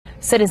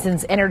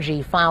Citizens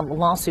Energy filed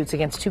lawsuits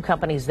against two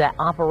companies that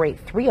operate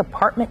 3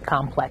 apartment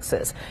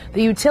complexes.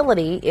 The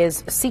utility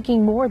is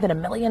seeking more than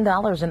 $1 million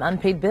in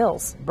unpaid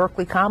bills.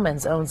 Berkeley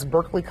Commons owns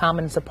Berkeley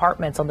Commons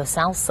Apartments on the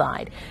south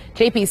side.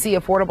 JPC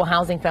Affordable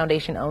Housing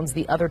Foundation owns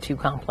the other 2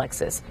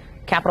 complexes,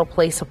 Capitol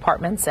Place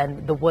Apartments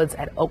and the Woods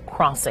at Oak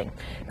Crossing.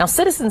 Now,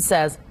 Citizens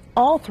says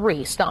all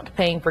 3 stopped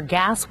paying for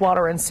gas,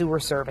 water, and sewer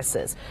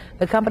services.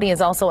 The company is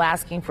also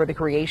asking for the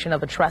creation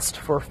of a trust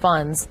for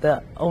funds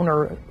the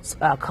owners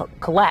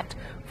collect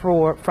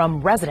from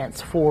residents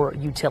for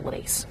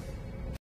utilities.